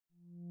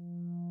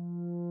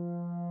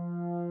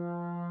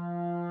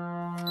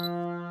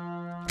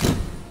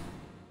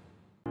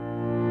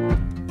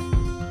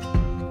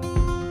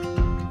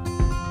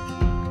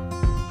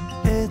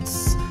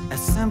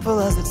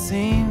as it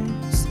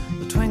seems,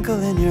 the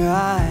twinkle in your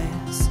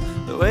eyes,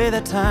 the way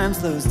that time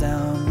slows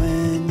down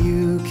when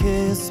you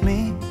kiss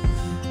me.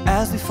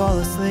 As we fall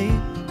asleep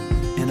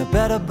in a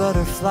bed of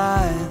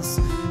butterflies,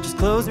 just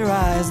close your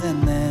eyes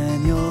and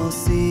then you'll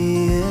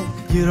see it.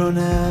 You don't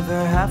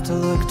ever have to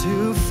look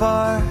too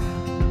far.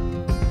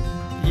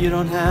 You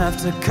don't have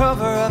to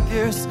cover up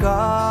your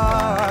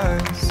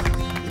scars.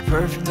 You're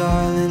perfect,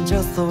 darling,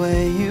 just the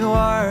way you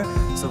are.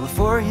 So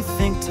before you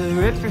think to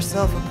rip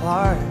yourself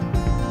apart,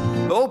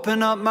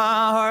 open up my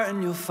heart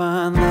and you'll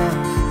find love,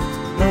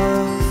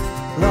 love,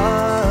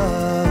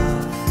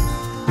 love,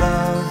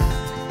 love.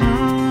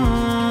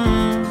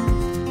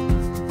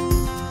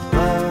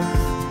 Love,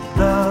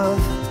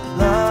 love,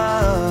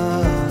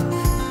 love.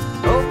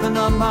 Open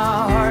up my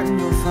heart and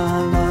you'll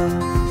find love.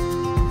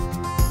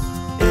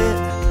 It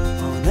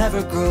will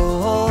never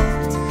grow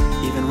old,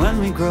 even when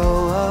we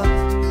grow up.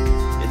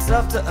 It's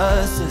up to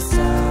us to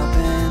stop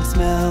and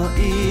smell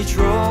each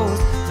rose.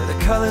 They're the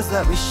colors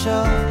that we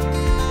show,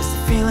 it's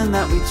the feeling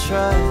that we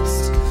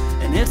trust,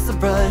 and it's the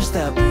brush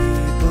that we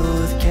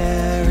both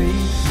carry.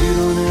 You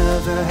don't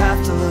ever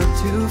have to look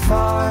too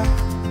far.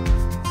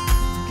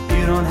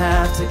 You don't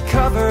have to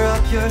cover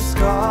up your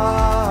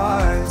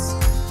scars.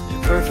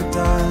 You're perfect,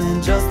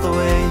 darling, just the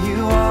way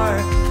you are.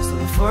 So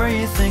before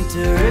you think to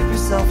rip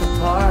yourself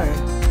apart,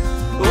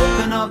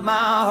 open up my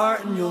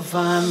heart and you'll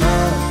find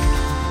love,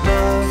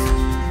 love,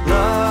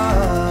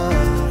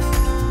 love,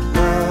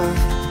 love.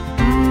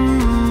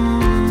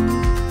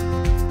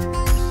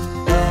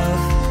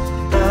 Love,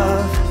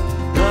 love,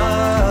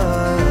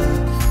 love.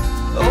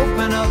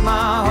 Open up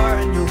my heart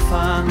and you'll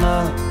find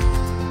love.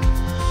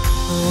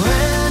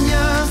 When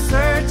you're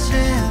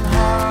searching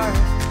hard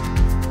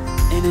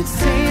and it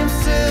seems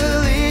to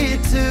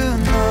lead to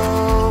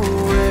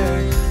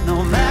nowhere,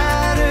 no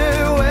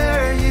matter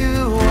where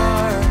you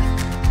are,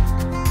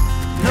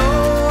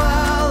 know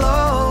I'll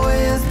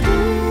always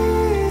be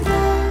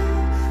there.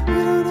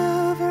 You don't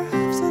ever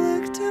have to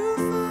look too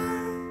far.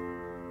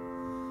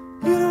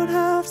 You don't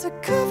have to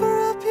cover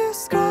up your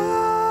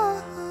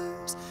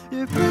scars.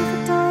 You're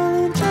perfect,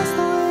 darling, just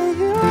the way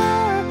you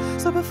are.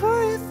 So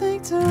before you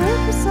think to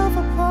rip yourself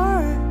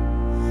apart,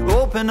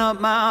 open up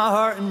my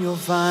heart and you'll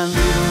find you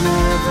don't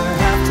ever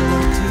have to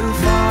look too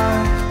far.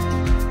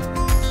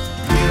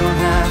 You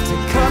don't have to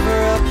cover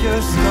up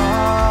your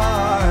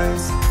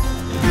scars.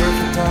 You're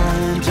perfect,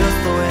 darling, just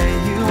the way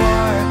you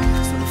are.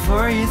 So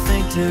before you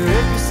think to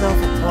rip yourself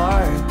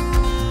apart,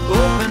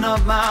 open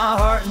up my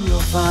heart and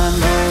you'll find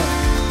love,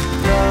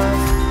 love,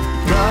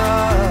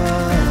 love.